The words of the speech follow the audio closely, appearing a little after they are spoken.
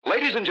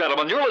Ladies and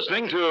gentlemen, you're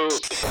listening to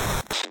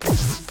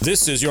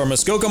This is your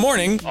Muskoka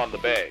Morning On the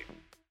Bay.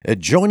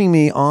 Joining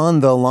me on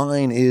the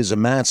line is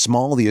Matt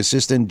Small, the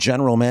Assistant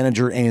General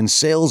Manager and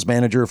Sales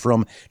Manager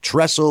from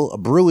Trestle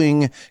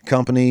Brewing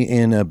Company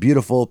in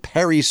beautiful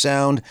Parry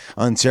Sound,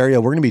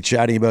 Ontario. We're going to be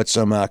chatting about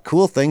some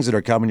cool things that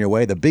are coming your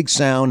way. The Big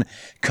Sound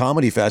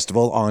Comedy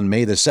Festival on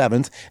May the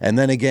 7th, and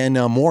then again,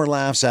 more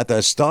laughs at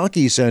the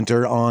Stocky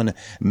Centre on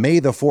May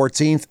the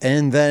 14th,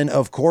 and then,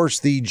 of course,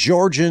 the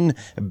Georgian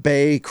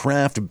Bay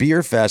Craft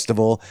Beer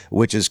Festival,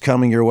 which is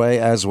coming your way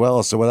as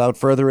well. So without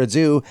further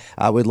ado,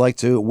 I would like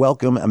to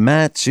welcome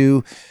Matt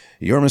to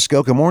your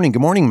Muskoka Morning.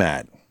 Good morning,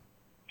 Matt.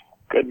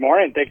 Good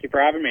morning. Thank you for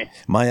having me.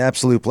 My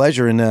absolute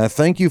pleasure, and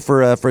thank you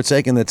for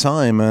taking the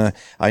time.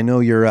 I know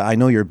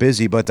you're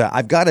busy, but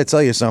I've got to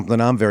tell you something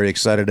I'm very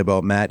excited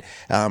about, Matt.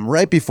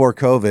 Right before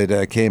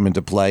COVID came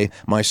into play,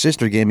 my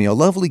sister gave me a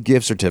lovely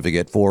gift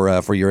certificate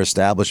for your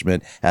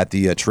establishment at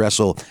the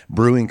Trestle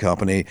Brewing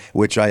Company,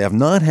 which I have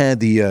not had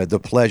the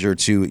pleasure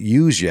to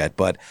use yet,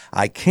 but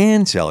I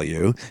can tell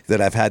you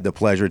that I've had the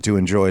pleasure to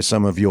enjoy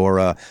some of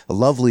your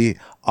lovely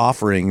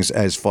offerings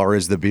as far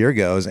as the beer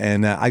goes,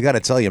 and I got to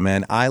tell you,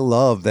 man, I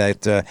love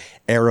that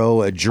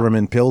Arrow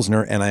German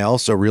Pilsner, and I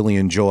also really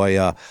enjoy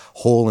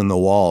Hole in the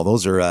Wall.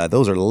 Those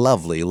are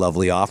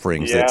lovely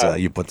offerings that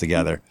you put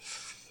together.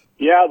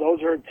 Yeah,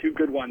 those are two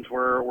good ones.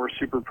 We're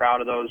super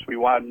proud of those. We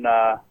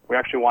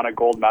actually won a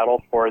gold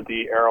medal for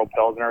the Arrow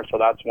Pilsner, so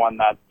that's one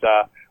that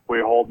we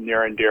hold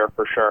near and dear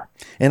for sure.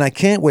 And I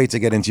can't wait to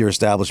get into your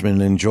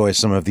establishment and enjoy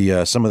some of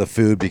the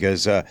food,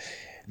 because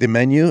the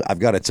menu, I've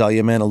got to tell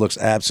you, man, it looks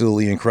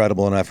absolutely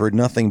incredible, and I've heard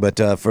nothing but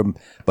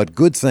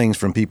good things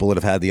from people that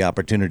have had the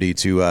opportunity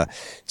to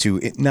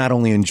not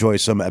only enjoy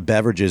some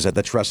beverages at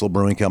the Trestle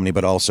Brewing Company,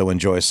 but also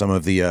enjoy some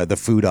of the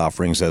food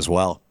offerings as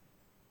well.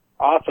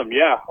 Awesome,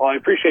 yeah. Well, I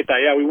appreciate that.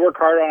 Yeah, we work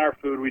hard on our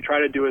food. We try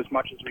to do as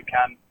much as we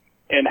can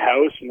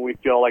in-house, and we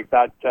feel like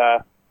that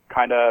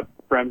kind of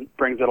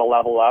brings it a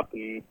level up.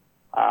 And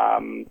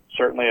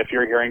certainly, if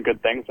you're hearing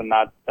good things, then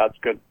that's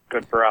good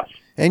for us.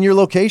 And your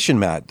location,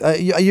 Matt,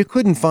 you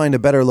couldn't find a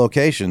better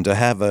location to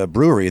have a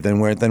brewery than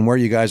where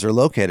you guys are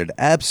located.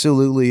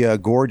 Absolutely a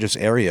gorgeous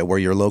area where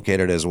you're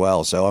located as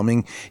well. So, I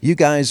mean, you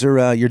guys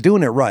are you're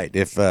doing it right.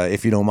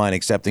 If you don't mind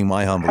accepting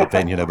my humble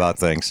opinion about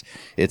things,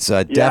 it's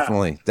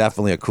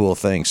definitely a cool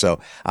thing. So,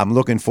 I'm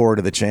looking forward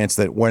to the chance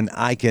that when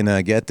I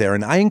can get there.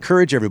 And I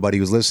encourage everybody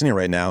who's listening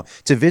right now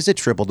to visit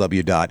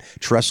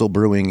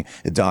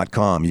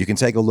www.trestlebrewing.com. You can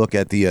take a look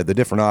at the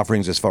different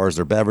offerings as far as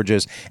their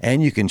beverages,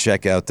 and you can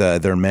check out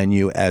their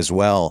menu as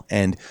well.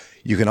 And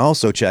you can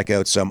also check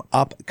out some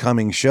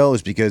upcoming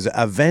shows, because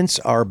events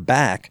are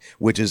back,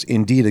 which is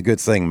indeed a good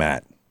thing,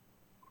 Matt.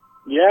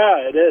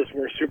 Yeah, it is.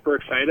 We're super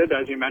excited.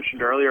 As you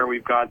mentioned earlier,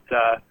 we've got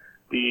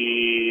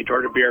the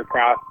Georgia Bay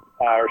Craft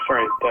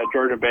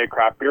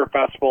Beer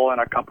Festival in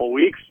a couple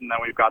weeks, and then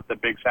we've got the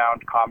Big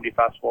Sound Comedy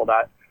Festival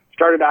that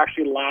started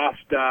actually last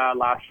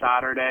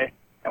Saturday,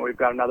 and we've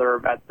got another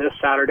event this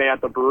Saturday at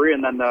the brewery,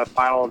 and then the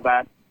final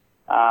event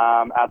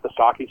at the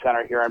Stocky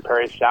Centre here in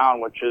Parry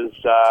Sound, which is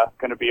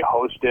going to be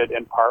hosted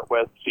in part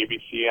with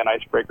CBC and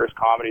Icebreakers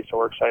Comedy. So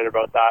we're excited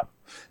about that.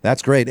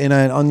 That's great. And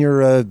on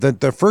your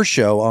the first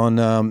show on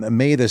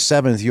May the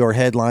 7th, your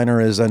headliner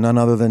is none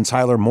other than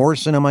Tyler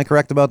Morrison. Am I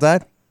correct about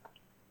that?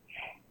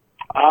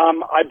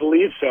 I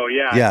believe so.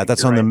 Yeah. Yeah,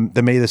 that's on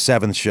the May the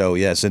 7th show.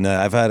 Yes, and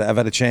I've had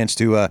a chance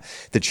to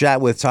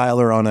chat with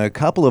Tyler on a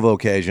couple of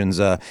occasions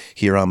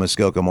here on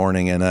Muskoka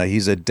Morning, and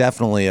he's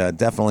definitely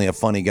a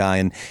funny guy.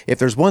 And if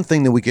there's one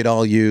thing that we could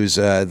all use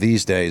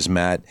these days,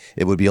 Matt,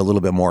 it would be a little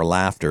bit more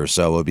laughter.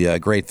 So it would be a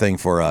great thing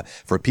for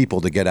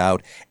people to get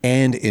out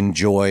and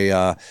enjoy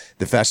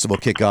the festival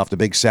kickoff, the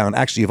Big Sound.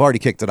 Actually, you've already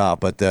kicked it off,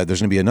 but there's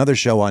going to be another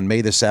show on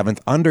May the 7th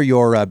under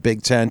your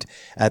big tent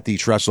at the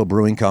Trestle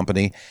Brewing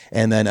Company,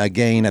 and then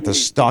again at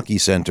the Stocky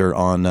Centre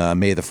on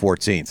May the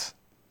 14th.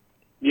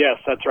 Yes,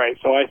 that's right.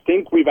 So I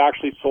think we've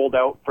actually sold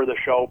out for the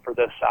show for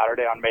this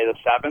Saturday on May the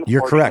 7th.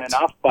 You're correct.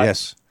 Enough, but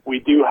yes. We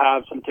do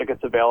have some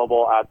tickets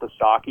available at the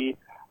Stocky.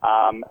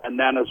 And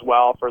then as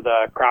well for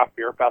the Craft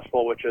Beer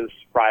Festival, which is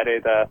Friday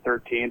the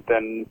 13th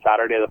and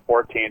Saturday the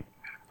 14th.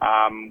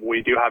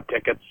 We do have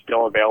tickets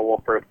still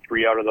available for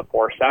 3 out of the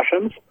 4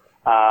 sessions.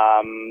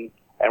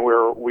 And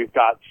we've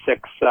got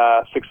six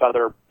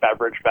other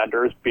beverage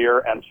vendors, beer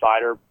and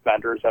cider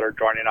vendors, that are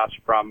joining us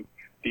from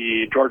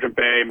the Georgian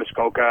Bay,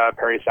 Muskoka,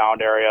 Parry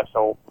Sound area.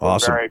 So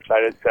awesome. We're very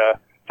excited to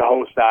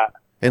host that.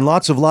 And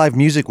lots of live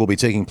music will be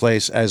taking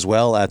place as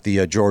well at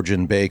the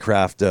Georgian Bay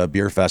Craft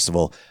Beer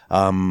Festival.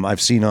 I've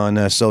seen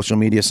on social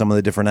media some of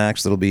the different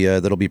acts that'll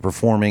be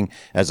performing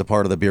as a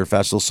part of the beer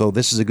festival. So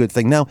this is a good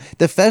thing. Now,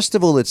 the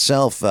festival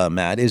itself,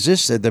 Matt, is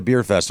this the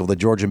beer festival, the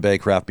Georgian Bay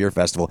Craft Beer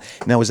Festival?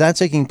 Now, is that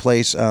taking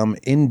place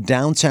in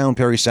downtown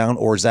Parry Sound,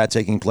 or is that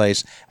taking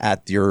place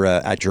at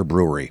your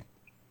brewery?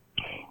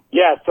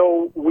 Yeah,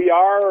 so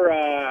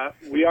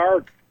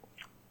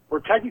we're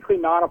technically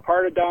not a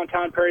part of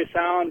downtown Parry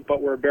Sound, but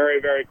we're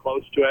very, very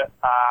close to it.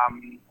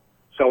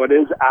 So it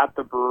is at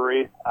the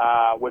brewery,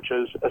 which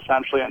is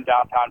essentially in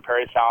downtown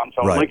Parry Sound.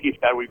 So Right. like you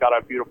said, we've got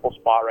a beautiful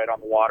spot right on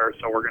the water.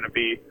 So we're going to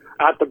be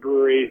at the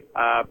brewery,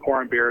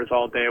 pouring beers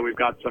all day. We've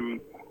got some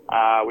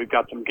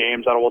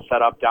games that we'll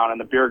set up down in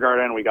the beer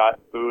garden. We got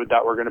food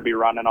that we're going to be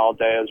running all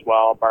day as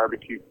well,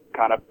 barbecue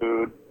kind of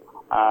food.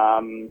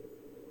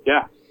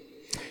 Yeah.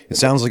 It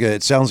sounds like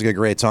a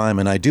great time,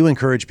 and I do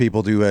encourage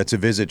people to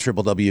visit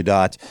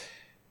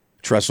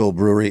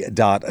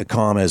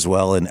www.trestlebrewery.com as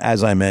well. And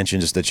as I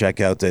mentioned, just to check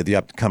out the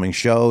upcoming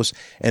shows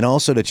and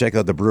also to check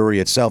out the brewery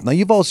itself. Now,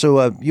 you've also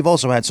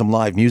had some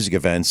live music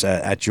events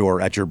at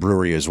your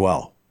brewery as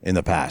well in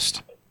the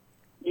past.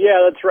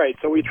 Yeah, that's right.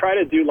 So we try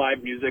to do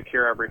live music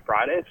here every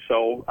Friday.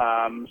 So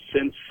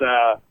since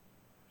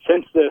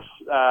this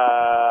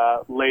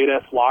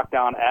latest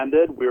lockdown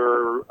ended, we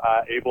were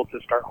able to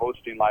start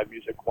hosting live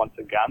music once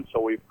again. So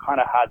we've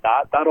kind of had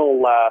that.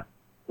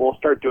 We'll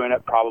start doing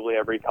it probably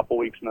every couple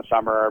weeks in the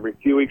summer, every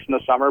few weeks in the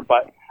summer.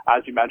 But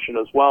as you mentioned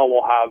as well,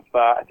 we'll have,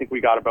 I think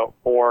we got about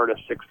 4 to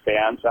 6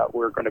 bands that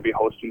we're going to be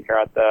hosting here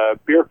at the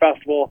beer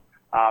festival.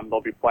 They'll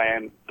be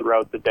playing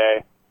throughout the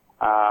day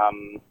at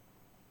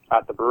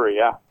the brewery,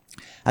 yeah.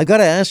 I got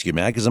to ask you,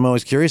 Matt, because I'm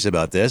always curious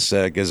about this,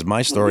 because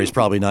my story is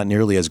probably not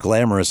nearly as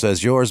glamorous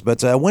as yours.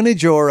 But when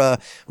did your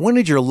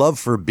love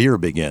for beer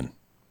begin?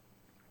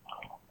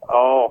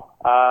 Oh,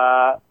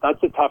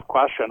 that's a tough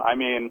question. I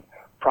mean,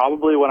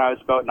 probably when I was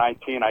about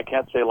 19. I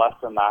can't say less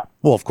than that.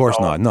 Well, of course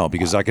not. No,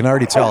 because I can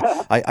already tell.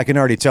 I can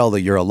already tell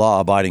that you're a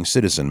law-abiding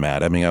citizen,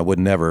 Matt. I mean, I would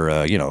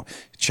never,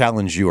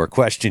 challenge you or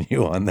question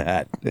you on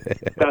that.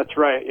 That's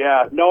right.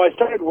 Yeah. No, I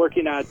started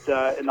working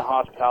in the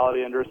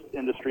hospitality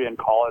industry in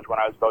college when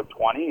I was about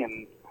 20,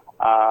 and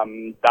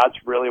that's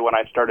really when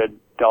I started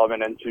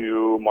delving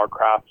into more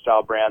craft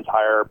style brands,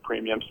 higher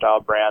premium style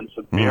brands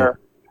of beer.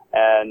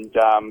 And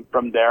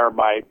from there,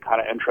 my kind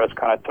of interest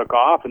kind of took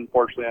off. And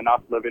fortunately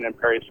enough, living in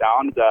Parry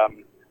Sound,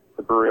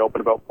 the brewery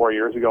opened about 4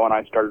 years ago, and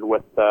I started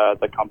with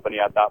the company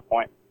at that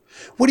point.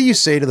 What do you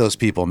say to those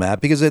people,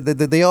 Matt? Because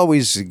they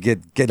always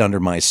get under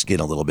my skin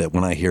a little bit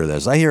when I hear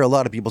this. I hear a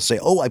lot of people say,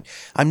 "Oh,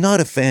 I'm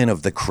not a fan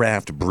of the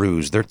craft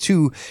brews. They're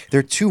too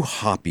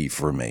hoppy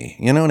for me."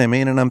 You know what I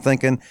mean? And I'm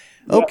thinking,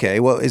 okay,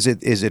 well, is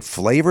it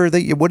flavor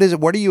that what is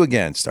it? What are you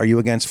against? Are you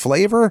against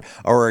flavor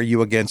or are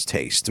you against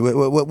taste?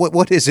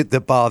 What is it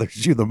that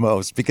bothers you the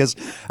most? Because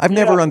I've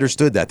never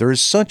understood that. There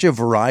is such a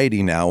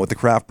variety now with the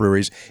craft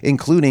breweries,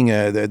 including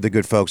the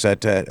good folks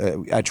at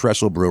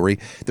Trestle Brewery.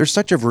 There's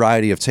such a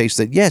variety of tastes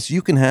that yes,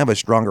 you can have a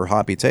stronger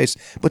hoppy taste,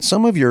 but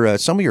some of your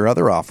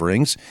other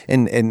offerings,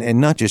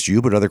 and not just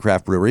you, but other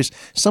craft breweries,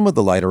 some of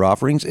the lighter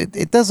offerings,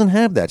 it doesn't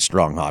have that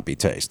strong hoppy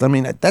taste. I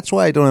mean, that's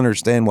why I don't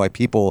understand why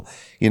people,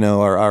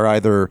 are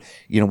either,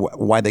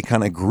 why they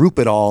kind of group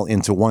it all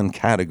into one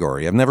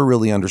category. I've never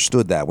really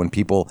understood that when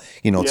people,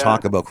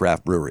 talk about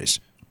craft breweries.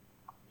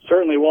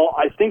 Certainly. Well,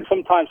 I think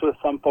sometimes with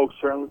some folks,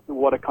 certainly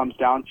what it comes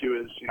down to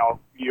is,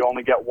 you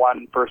only get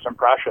one first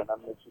impression,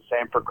 and it's the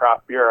same for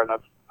craft beer. And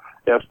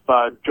if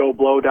Joe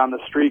Blow down the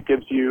street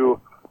gives you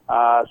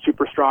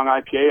super strong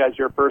IPA as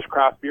your first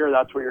craft beer,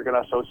 that's what you're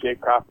going to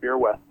associate craft beer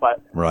with.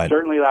 But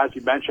certainly, as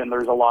you mentioned,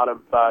 there's a lot of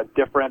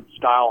different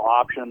style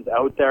options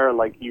out there.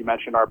 Like you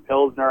mentioned, our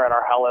Pilsner and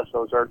our Helles,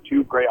 those are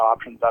two great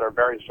options that are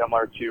very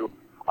similar to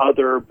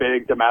other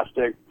big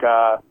domestic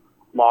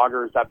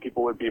lagers that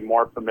people would be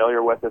more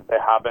familiar with if they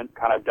haven't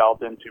kind of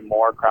delved into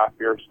more craft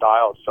beer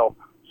styles. So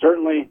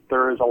certainly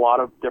there is a lot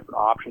of different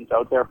options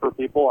out there for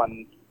people,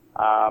 and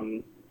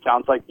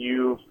sounds like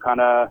you've kind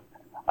of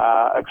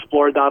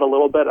explored that a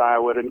little bit. I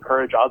would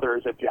encourage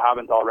others, if you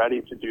haven't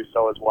already, to do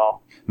so as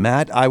well.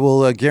 Matt, I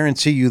will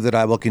guarantee you that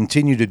I will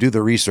continue to do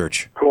the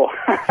research. Cool.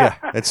 Yeah,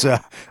 it's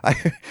I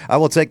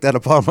will take that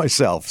upon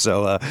myself.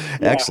 So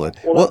excellent.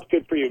 Well, that's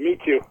good for you. Me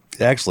too.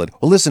 Excellent.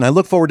 Well, listen, I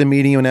look forward to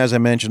meeting you, and as I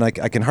mentioned, I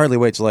can hardly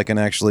wait till I can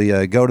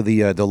actually go to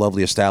the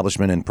lovely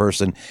establishment in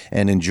person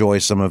and enjoy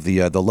some of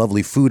the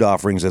lovely food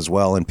offerings as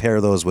well, and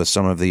pair those with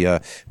some of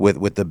the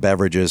with the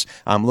beverages.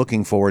 I'm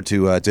looking forward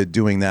to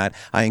doing that.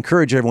 I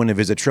encourage everyone to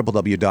visit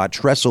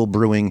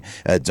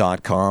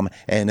www.trestlbrewing.com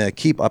and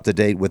keep up to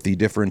date with the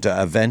different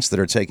events that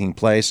are taking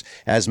place.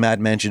 As Matt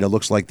mentioned, it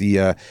looks like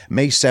the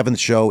May 7th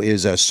show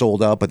is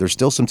sold out, but there's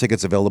still some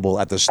tickets available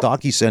at the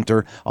Stocky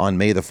Center on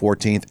May the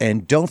 14th.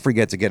 And don't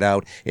forget to get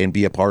out and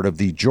be a part of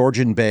the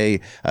Georgian Bay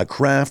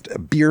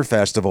Craft Beer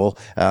Festival.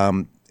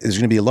 There's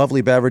going to be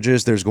lovely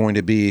beverages. There's going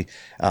to be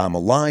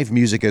live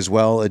music as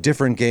well,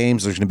 different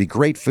games. There's going to be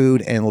great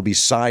food, and there'll be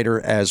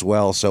cider as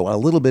well. So a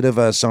little bit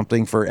of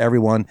something for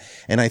everyone.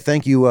 And I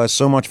thank you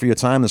so much for your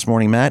time this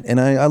morning, Matt, and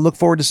I look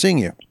forward to seeing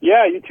you.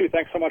 Yeah, you too.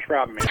 Thanks so much for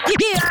having me.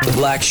 The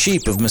Black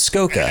Sheep of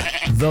Muskoka,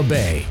 The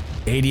Bay,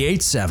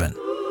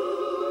 88.7.